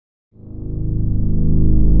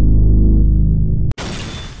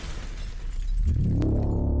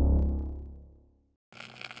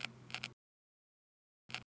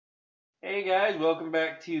Hey guys, welcome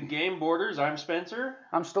back to Game Borders. I'm Spencer.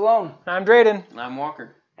 I'm Stalone. I'm Drayden. And I'm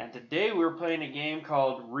Walker. And today we're playing a game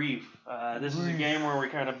called Reef. This is a game where we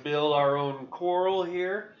kind of build our own coral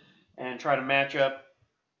here and try to match up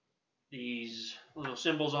these little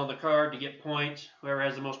symbols on the card to get points. Whoever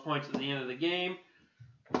has the most points at the end of the game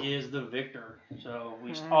is the victor. So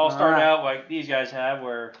we all start out like these guys have,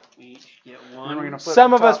 where we each get one.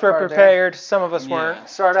 Some of us were prepared, some of us weren't.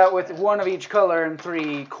 Start out with one of each color and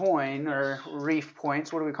 3 coin or reef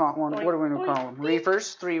points. What do we call them? What do we call them?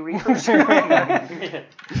 Reefers? 3 reefers? And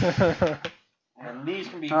these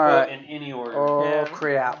can be put in any order. Oh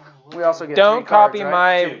crap! We also get Don't 3 cards, copy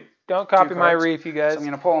right? Don't copy my cards. reef, you guys. So I'm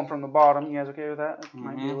gonna pull them from the bottom. You guys okay with that? It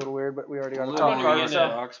might be a little weird, but we already got a top card.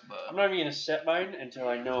 I'm not even gonna set mine until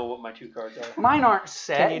I know what my 2 cards are. Mine aren't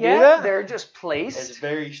set Can you yet. do that? They're just placed. It's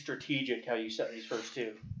very strategic how you set these first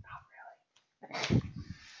 2.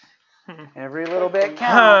 Every little bit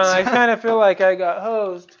counts. I kind of feel like I got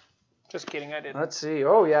hosed. Just kidding, I didn't. Let's see.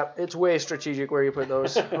 Oh yeah, it's way strategic where you put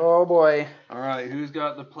those. Oh boy. All right, who's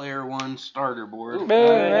got the player 1 starter board? Boom,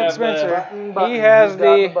 that's Spencer. Button. He has Who's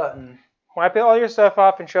got the button. wipe all your stuff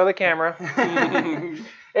off and show the camera.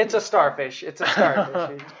 It's a starfish. It's a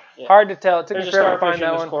starfish. Yeah. Hard to tell. It took There's me a forever to starfish find that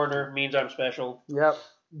in this one. corner. Means I'm special. Yep.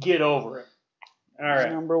 Get over it. All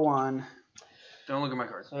right. Number 1. Don't look at my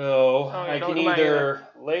cards. So yeah, I don't can look at mine either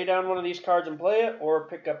lay down one of these cards and play it, or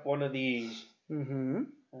pick up one of these. Mm-hmm.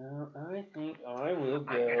 I think I will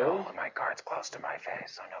go. I'm gonna hold my cards close to my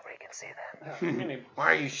face so nobody can see them.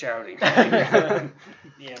 Why are you shouting? I'm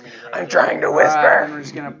trying to whisper. Right, and we're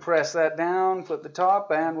just gonna press that down, flip the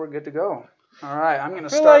top, and we're good to go. All right, I'm gonna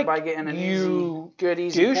start like by getting an you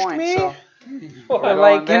easy douched point. me? So But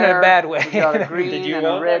like in a bad way. We got a green Did you and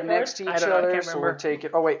a want red that next to each I other, can't so remember. we'll take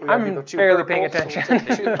it. Oh wait, we gotta do the 2 barely purples. paying So we'll attention.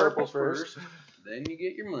 take the 2 purples first. Then you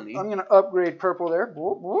get your money. I'm gonna upgrade purple there.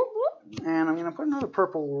 Whoop, whoop, whoop. And I'm gonna put another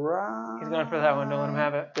purple right. He's going for that one. Don't let him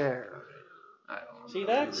have it. There. See,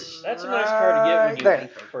 that's a nice card to get when you There.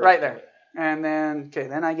 think first. Right there. And then, okay,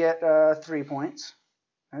 then I get 3 points.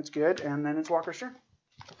 That's good. And then it's Walker's turn.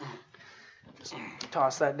 Just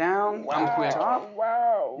toss that down. I'm quick. Top.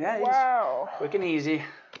 Wow. Yeah, he's Wow. quick and easy.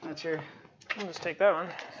 That's your. I'll just take that one.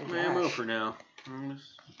 Man, move for now.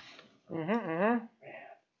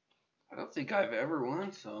 I don't think I've ever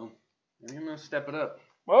won, so I'm gonna step it up.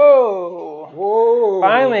 Whoa. Whoa.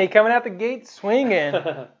 Finally, coming out the gate swinging.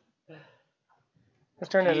 Whose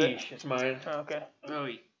turn is it? Yeesh, it's mine. Oh, okay. Oh,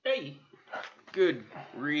 hey, good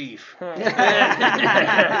reef. Oh,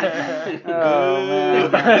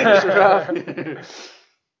 man. That's rough. I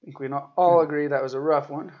think we all agree that was a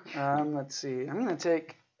rough one. Let's see. I'm going to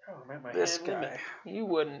take this guy. You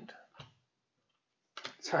wouldn't.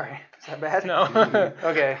 Sorry. Is that bad? No.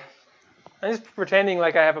 Okay. I'm just pretending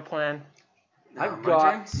like I have a plan. I've my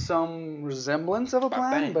got turn? some resemblance of a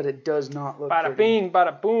plan, Ba-bang. but it does not look Bada pretty. bing,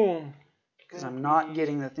 bada boom. Because I'm not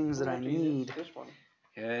getting the things that I need. This one.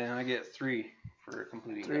 Okay, and I get 3 for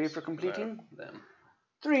completing. 3 this. for completing? Them.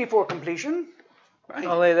 3 for completion. Right.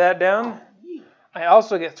 I'll lay that down. I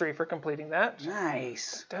also get 3 for completing that.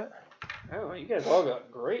 Nice. Oh, you guys all got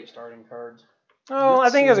great starting cards. Oh, I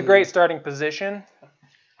Let's think it was a see. great starting position.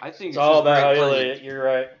 I think It's all just about how great you lay playing. it. You're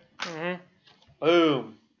right. Mm-hmm.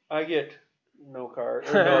 Boom. I get no card.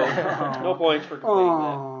 Or no, no points for completing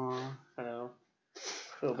that. Aww. I know.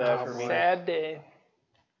 Feel bad for me. Sad day.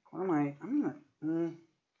 What am I? I'm gonna.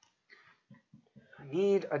 I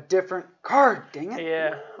need a different card. Dang it!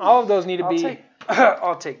 Yeah, all of those need to be.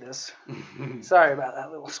 I'll take this. Sorry about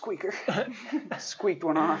that little squeaker. Squeaked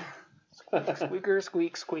one off. Squeaker,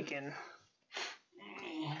 squeak, squeaking.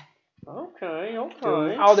 Okay.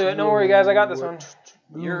 I'll do it. Don't worry, guys. I got this one.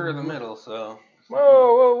 You're in the middle, so Whoa,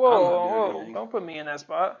 whoa, I'm whoa, not doing whoa! anything. Don't put me in that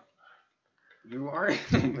spot. you are in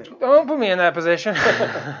the middle. Don't put me in that position.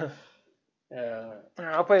 Yeah.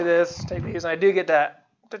 Alright, I'll play this. Take these, and I do get that.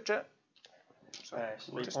 Nice.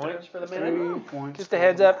 3 Just points for the 3 man. points. Just a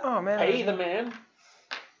heads up. Oh man. Pay the man.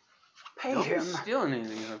 Pay Don't be him. stealing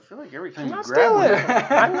anything. I feel like every time I'm you not grab one, stealing.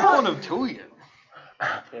 I'm calling them to you.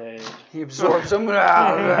 Okay. He absorbs them.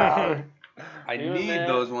 I Doing need that.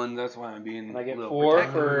 those ones. That's why I'm being And I a get little 4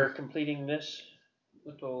 protective. for completing this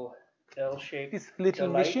little L-shaped This little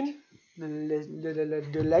delight. mission.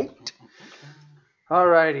 Delight.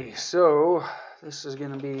 Alrighty, so this is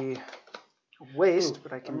gonna be a waste,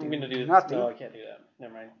 but I can I'm do gonna do nothing. No, I can't do that.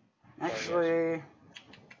 Never mind. Actually,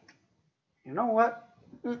 you know what?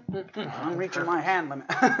 I'm reaching my hand limit.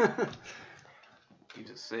 You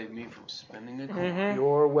just saved me from spending a coin. Mm-hmm.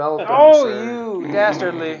 You're welcome, Oh, sir. you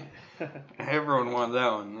dastardly. Everyone wanted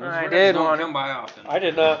that one. Those I rares did don't want come it. by often. I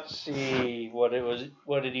did not see what it was,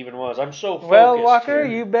 what it even was. I'm so focused. Well, Walker,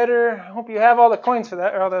 here. you better hope you have all the coins for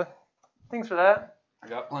that, or all the things for that. I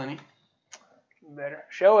got plenty. You better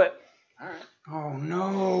show it. All right. Oh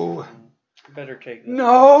no! Better take this.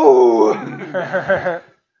 No! I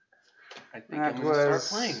think That I'm going to start was-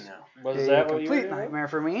 playing now. Was A that what you were complete doing? nightmare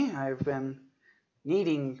for me. I've been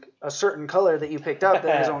needing a certain color that you picked up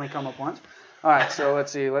that has only come up once. All right, so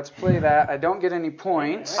let's see. Let's play that. I don't get any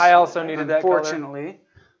points. I also needed that color. Unfortunately,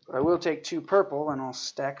 but I will take 2 purple and I'll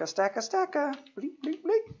stack a. Bleep, bleep,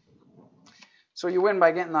 bleep. So you win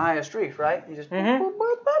by getting the highest reef, right? You just Mhm.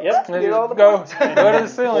 Yep. Let's get all the go. points. Go to the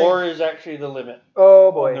ceiling. 4 is actually the limit.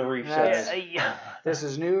 Oh boy, On the reef That's- size. Yeah. this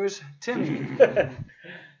is news to me.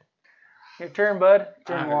 Your turn, bud.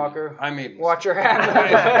 Turn, Walker. I made Watch your hand.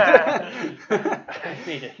 I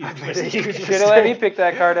made a huge mistake. You should have let me pick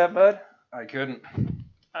that card up, bud. I couldn't.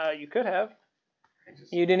 You could have. I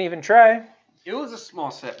just, You didn't even try. it was a small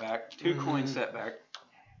setback. 2 coin setback.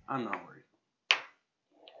 I'm not worried.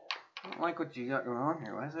 I don't like what you got going on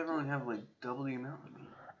here. Why does everyone have like double the amount of me?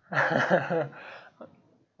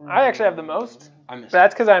 I actually have the most. I missed.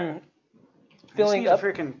 That's because I'm I just filling need a up.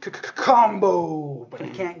 freaking combo, but I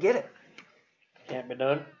can't get it. Can't be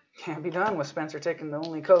done. Can't be done with Spencer taking the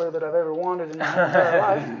only color that I've ever wanted in my entire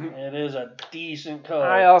life. It is a decent color.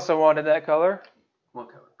 I also wanted that color. What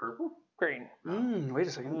color? Purple? Green. Wait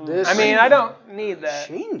a second. This I mean, I don't need that.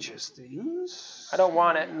 changes things. I don't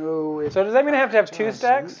want it. No, it So does that mean I have to have 2 doesn't.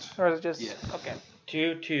 stacks? Or is it just... Yes. Okay.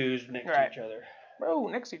 2 2s next Right. to each other. Oh,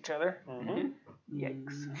 next to each other. Mm-hmm.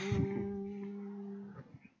 Yikes.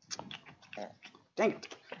 Dang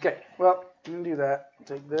it. Okay, well, I'm going to do that. I'll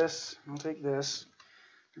take this. I'll take this.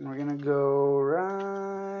 And we're going to go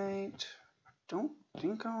right. Don't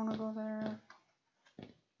think I want to go there.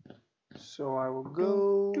 So I will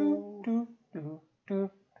go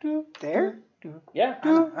there? Yeah.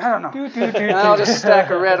 I don't know. And I'll just stack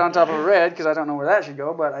a red on top of a red because I don't know where that should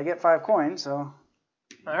go, but I get 5 coins, so.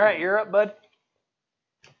 All right, you're up, bud.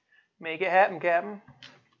 Make it happen, Captain.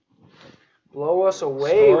 Blow us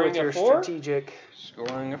away Scoring with a your 4? strategic.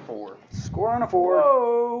 Scoring a 4. Score on a 4.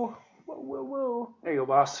 Whoa. Whoa. There you go,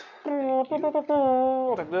 boss. I'll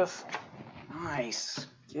take this. Nice.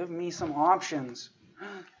 Give me some options.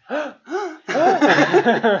 What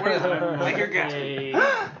is it? Make your guess. Hey.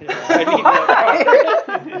 I need that.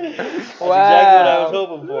 That's exactly what I was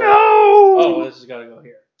hoping for. No! Oh, this has got to go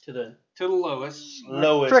here. To the To the lowest.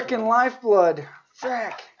 lowest. Frickin' one. lifeblood.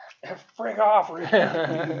 Frick. Frick off, Rick.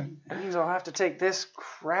 That means I'll have to take this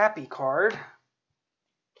crappy card.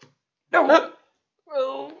 No!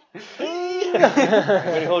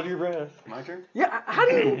 Everybody hold your breath. My turn? Yeah, how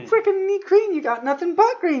do you frickin' need green? You got nothing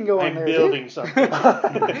but green going I'm there. building something.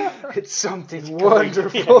 Dude. It's something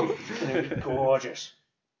wonderful. It's gorgeous.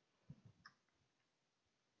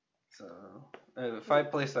 So, if I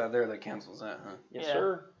place that there, that cancels that, huh? Yes, Yeah.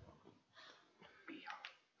 sir.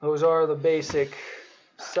 Those are the basic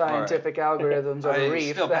scientific algorithms of I a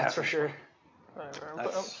reef, still that's pass for this sure.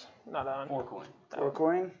 That's Not on. 4 coin. 4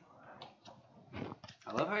 coin.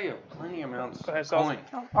 I love how you have plenty of amounts Go ahead, of Sauce.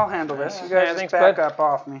 coin. I'll handle this. You Yeah, guys thanks, just back bud. up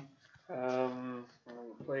off me. I'm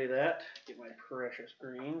gonna play that. Get my precious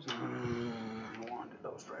greens. Wanted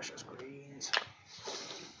those precious greens.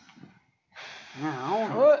 Now,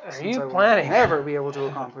 What are since you I will planning? never be able to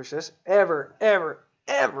accomplish this, ever,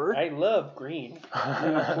 I love green.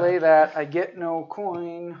 I'm gonna play that. I get no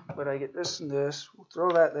coin, but I get this and this. We'll throw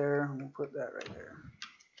that there, and we'll put that right there.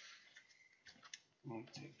 I'll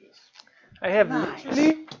take this. I have Nice.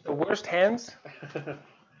 literally the worst hands.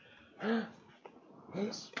 Come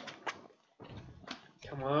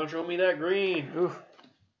on, show me that green. Oof.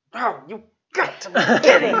 Oh, you got to be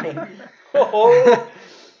kidding me! Oh,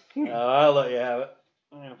 I'll let you have it.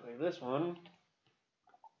 I'm gonna play this one,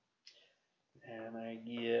 and I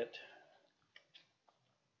get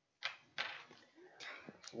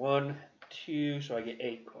 1, 2, so I get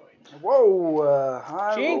 8 coins. Whoa,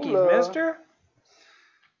 high Jinkies, roller. mister.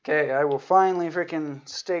 Okay, I will finally freaking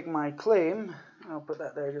stake my claim. I'll put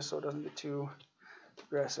that there just so it doesn't get too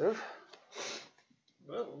aggressive.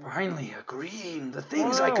 Finally, a green. The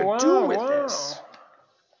things I could do with this.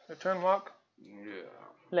 Your turn, Walk. Yeah.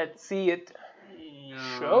 Let's see it.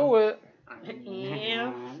 Show it.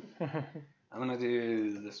 Yeah. I'm gonna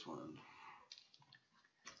do this one.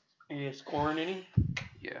 Are you scoring any?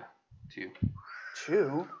 Yeah. 2.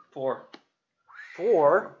 2, 4.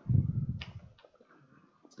 4.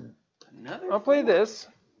 Another. I'll play this.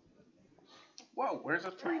 Whoa, where's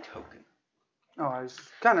a 3 token? Oh, I was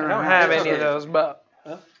kind of. I don't have any of those, but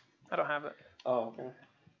Huh? I don't have it. Oh, okay.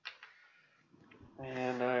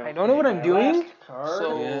 And I I don't know what I'm doing. Card.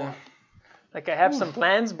 So, Yeah. like, I have some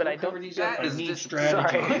plans, but I Cover don't. these up. That I is need just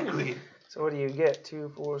strategy. Sorry. So what do you get? 2,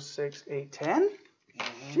 4, 6, 8, 10?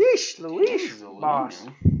 Sheesh, Louise, boss.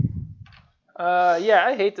 Yeah,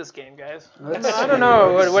 I hate this game, guys. Let's I don't see.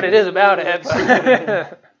 know what it is about it,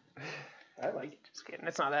 but I like it. just kidding.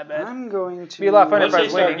 It's not that bad. I'm going to Be a lot funner Once if I they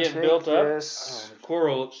was start winning. getting take built up, this, the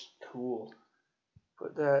coral looks cool.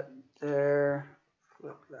 put that there,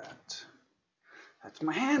 flip that. That's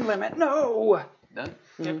my hand limit. No! Done?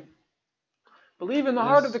 Yep. Believe in the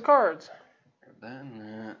heart of the cards. Grab that and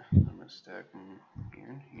that. I'm gonna stack them here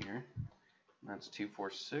and here. That's 2,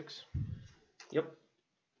 4, 6. Yep.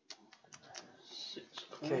 6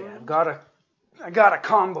 Okay, coins. I got a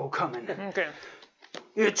combo coming. Okay.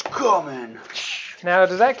 It's coming. Now,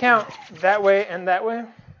 does that count that way and that way?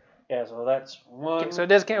 Yeah, so that's 1. Okay, so it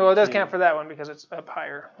does count. Well, it does two. count for that one because it's up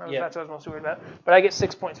higher. Yeah. That's what I was most worried about. But I get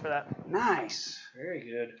 6 points for that. Nice. Very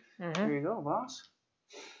good. Mm-hmm. Here you go, boss.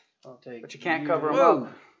 I'll take. But you can't cover them Whoa.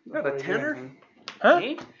 up. You got a before you do tenner? anything. Huh?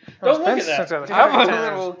 Me? Oh, Don't look at Spence- that. Spence- I was a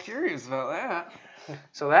Spence- little curious about that.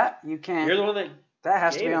 So that you can't. You're the one that. That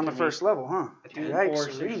has to gave be it on the to me. first level, huh? 2, Yikes, 4,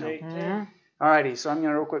 6, Reno. 8, 10. Mhm. Alrighty, so I'm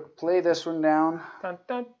gonna real quick play this one down. Dun,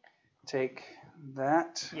 dun. Take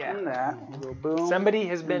that Yeah. and that. We'll go boom. Somebody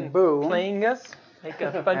has been boom. playing us. Make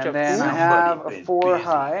a bunch And of then I fools. have a been 4 busy.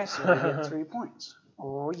 high, so I get 3 points.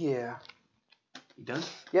 Oh yeah. You done?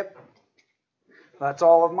 Yep. That's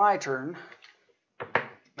all of my turn.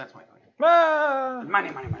 That's my turn. Ah!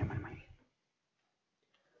 Money, money, money, money, money.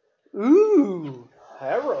 Ooh.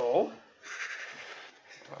 Hello.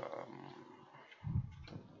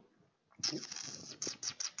 I'll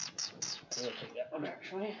take that one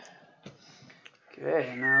actually.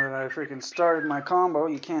 Okay, now that I freaking started my combo,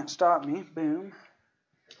 you can't stop me. Boom.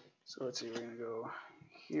 So let's see, we're gonna go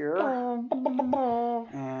here.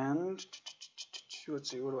 And let's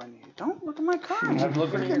see, what do I need? Don't look at my cards. I'm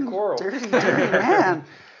looking at your Freaking coral. Dirty, dirty man.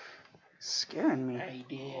 Scaring me. I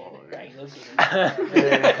did. I looked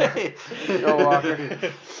at it. Go,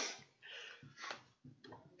 Walker.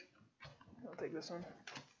 I'll take this one.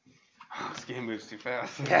 This game moves too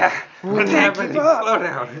fast. Yeah. What's Can't happening? keep up. Slow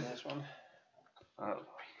down. This one. Oh.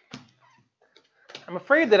 I'm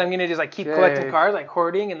afraid that I'm gonna just like keep Okay. collecting cards, like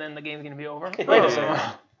hoarding, and then the game's gonna be over. Wait a second.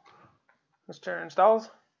 This turn stalls.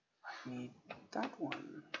 Need that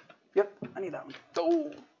one. Yep, I need that one.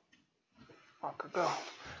 Oh. Walker, go.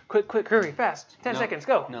 Quick, hurry, fast. 10 No. seconds,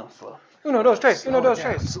 go. No, slow. Uno, dos, tres. Uno, Slow dos, it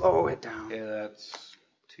down. tres. Slow it down. Yeah, that's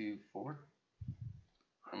 2, 4.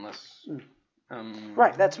 Unless.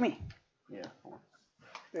 Right, that's me. Yeah, 4.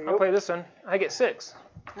 There you I'll go. play this one. I get 6.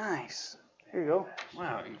 Nice. Here you go.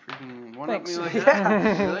 Wow, you freaking one up Thanks. me like Yeah.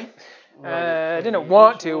 that? Really? I didn't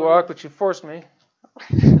want to walk, but you forced me.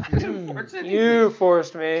 You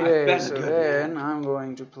forced me. Okay, been so good, then I'm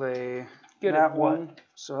going to play Good that at what? one.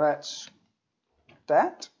 So that's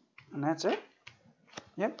that, and that's it.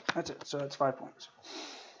 Yep, that's it. So that's 5 points.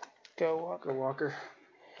 Go, Walker. Go, Walker.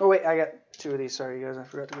 Oh wait, I got 2 of these. Sorry, you guys, I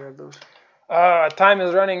forgot to grab those. Time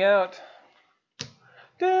is running out.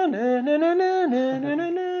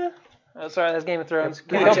 Oh, sorry, that's Game of Thrones.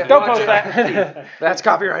 Gotcha. Don't post that. That's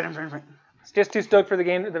copyright infringement. Just too stoked for the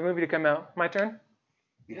movie to come out. My turn.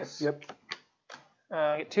 Yes. Yep.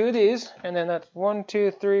 I get 2 of these, and then that's 1,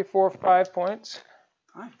 2, 3, 4, 5 points.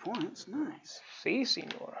 5 points. Nice. Si,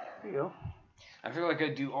 senor. There you go. I feel like I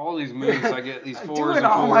do all these moves. I get these I'm 4s doing and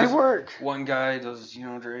all my 4s. work. One guy does,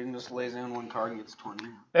 Drayden just lays down one card and gets 20.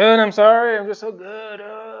 And I'm sorry, I'm just so good.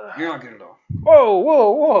 You're not good at all.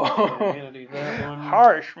 Whoa. I'm gonna do that one.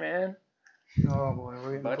 Harsh, man. Oh boy, we're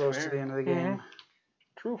getting But close fair. to the end of the game.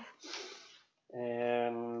 Truth.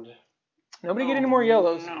 And Nobody get any more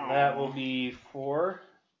yellows. that will be 4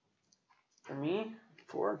 for me.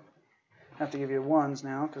 4. Have to give you 1s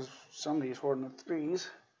now because somebody's hoarding the 3s.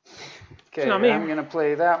 Okay, not me. I'm gonna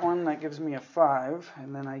play that one. That gives me a 5,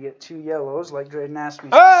 and then I get 2 yellows, like Drayden asked me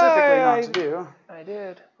specifically not to do. I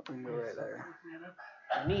did. We can go right there.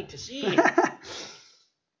 I need to see.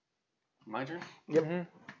 My turn? Yep. Mhm.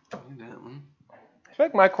 Do that one. I feel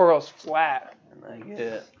like my coral's flat. And I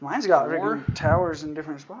get. Mine's got 4. freaking towers in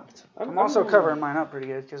different spots. I'm I'm also going- covering mine up pretty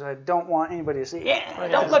good because I don't want anybody to see. Yeah,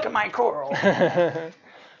 don't look at my coral. I'm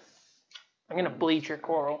gonna bleach your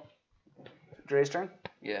coral. Dre's turn.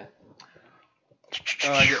 Yeah.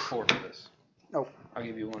 Oh, I get 4 for this. Oh. I'll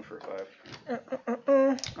give you 1 for a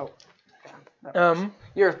 5.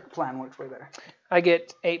 Your plan works way better. I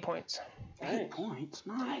get 8 points. 8 points.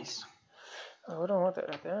 Nice. Oh, I don't want that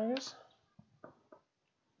right there, I guess.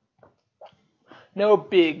 No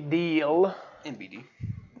big deal. NBD.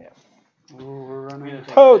 Ooh, we're running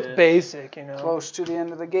Toad's basic, close to the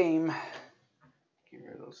end of the game. Get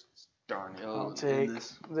rid of those Darn it. I'll in take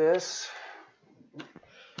this. this.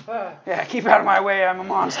 Yeah, keep out of my way. I'm a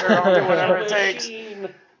monster. I'll do whatever it takes.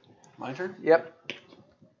 My turn? Yep.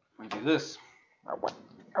 I do this.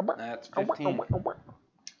 That's 15.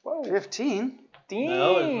 Whoa. 15.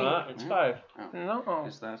 No, it's not. It's 5. No.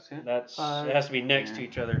 Is that it? That's it has to be next to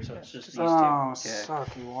each other, so it's just these two. Oh,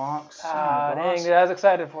 sucky walks. Ah, dang, dude, I was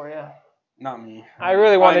excited for you. Not me. I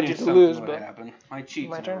really wanted knew you to something lose, would but happen. My cheats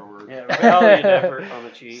My never turn? work. Yeah, valiant effort on the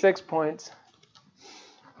cheat. 6 points.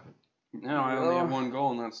 No, I only have one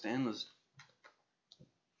goal, and that's to end this.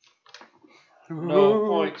 No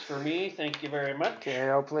points for me. Thank you very much. Okay,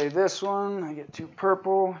 I'll play this one. I get 2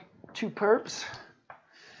 purple, 2 perps.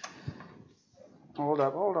 Hold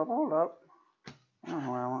up. I don't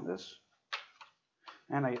know where I want this.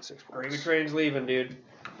 And I get 6 Gravy points. train's leaving, dude.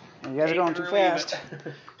 You guys are going too Take it or leave fast.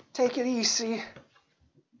 it. Take it easy.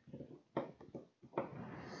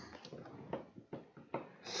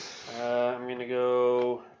 I'm gonna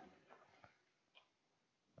go.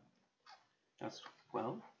 That's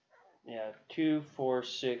 12. Yeah, 2, 4,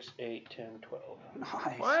 6, 8, 10, 12.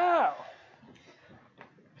 Nice. Wow.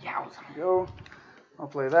 Go. I'll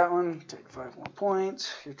play that one. Take 5 more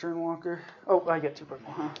points. Your turn, Walker. Oh, I get 2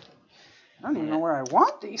 purple, huh? I don't even know where I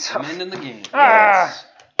want these. I'm ending the game. Ah.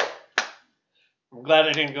 I'm glad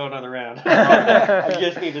I didn't go another round. I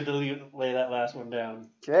just needed to lay that last one down.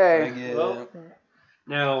 I Okay. get, Well,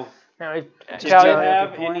 Now, Now, did you tally have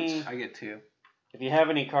up your points. any? I get 2. If you have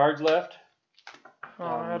any cards left, Oh,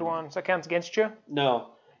 I had one. So that counts against you?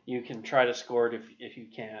 no, you can try to score it if you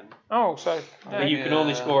can. Oh, so. But you can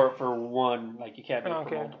only score it for one. Like you can't do it for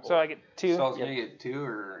Okay, multiple. so I get 2. So I was going to get 2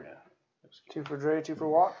 or. 2 for Dre, 2 for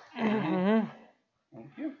Walk. Mm-hmm. Thank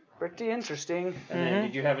you. Pretty interesting. And then,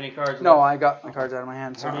 did you have any cards? No, left? I got my cards out of my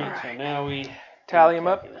hand. Sorry. Alright, so now we Tally 'em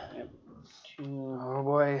up. Yep. 2, Oh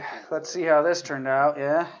boy. Let's see how this turned out.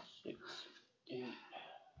 Yeah. 6, 8,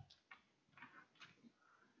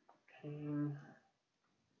 10.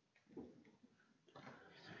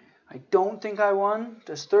 I don't think I won.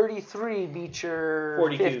 Does 33 beat your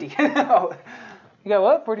 42. 50? No. You got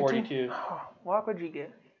what? 42? 42. Oh, what would you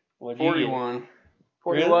get? What'd you 41.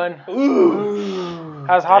 41. get? Ooh.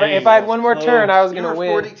 I was hot. Dang, If I had one more close. turn, I was You going to were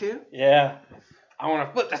win. 42? Yeah. I want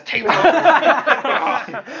to flip this table.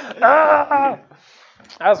 Ah!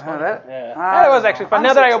 That was fun. that, Yeah. That was actually fun. I'm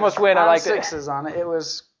Now that I sixes. almost win, I I'm liked it. 6s on it. It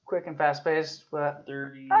was quick and fast paced, but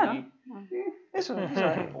 30, this was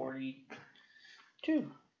alright.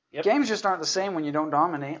 42. Yep. Games just aren't the same when you don't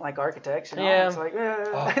dominate like Architects. You know? Yeah. It's like,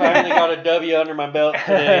 I finally got a W under my belt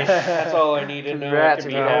today. That's all I needed. Now I Congrats,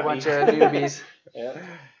 can you be a whole happy. bunch of newbies. Yeah.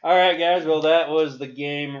 All right, guys. Well, that was the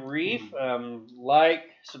game Reef. Like,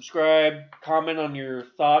 subscribe, comment on your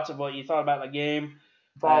thoughts of what you thought about the game.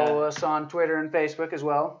 Follow us on Twitter and Facebook as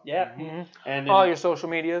well. Yeah. Mhm. And All your social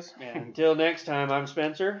medias. yeah, until next time, I'm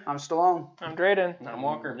Spencer. I'm Stallone. I'm Drayden. I'm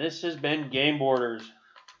Walker. This has been Game Borders.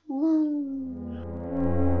 Woo.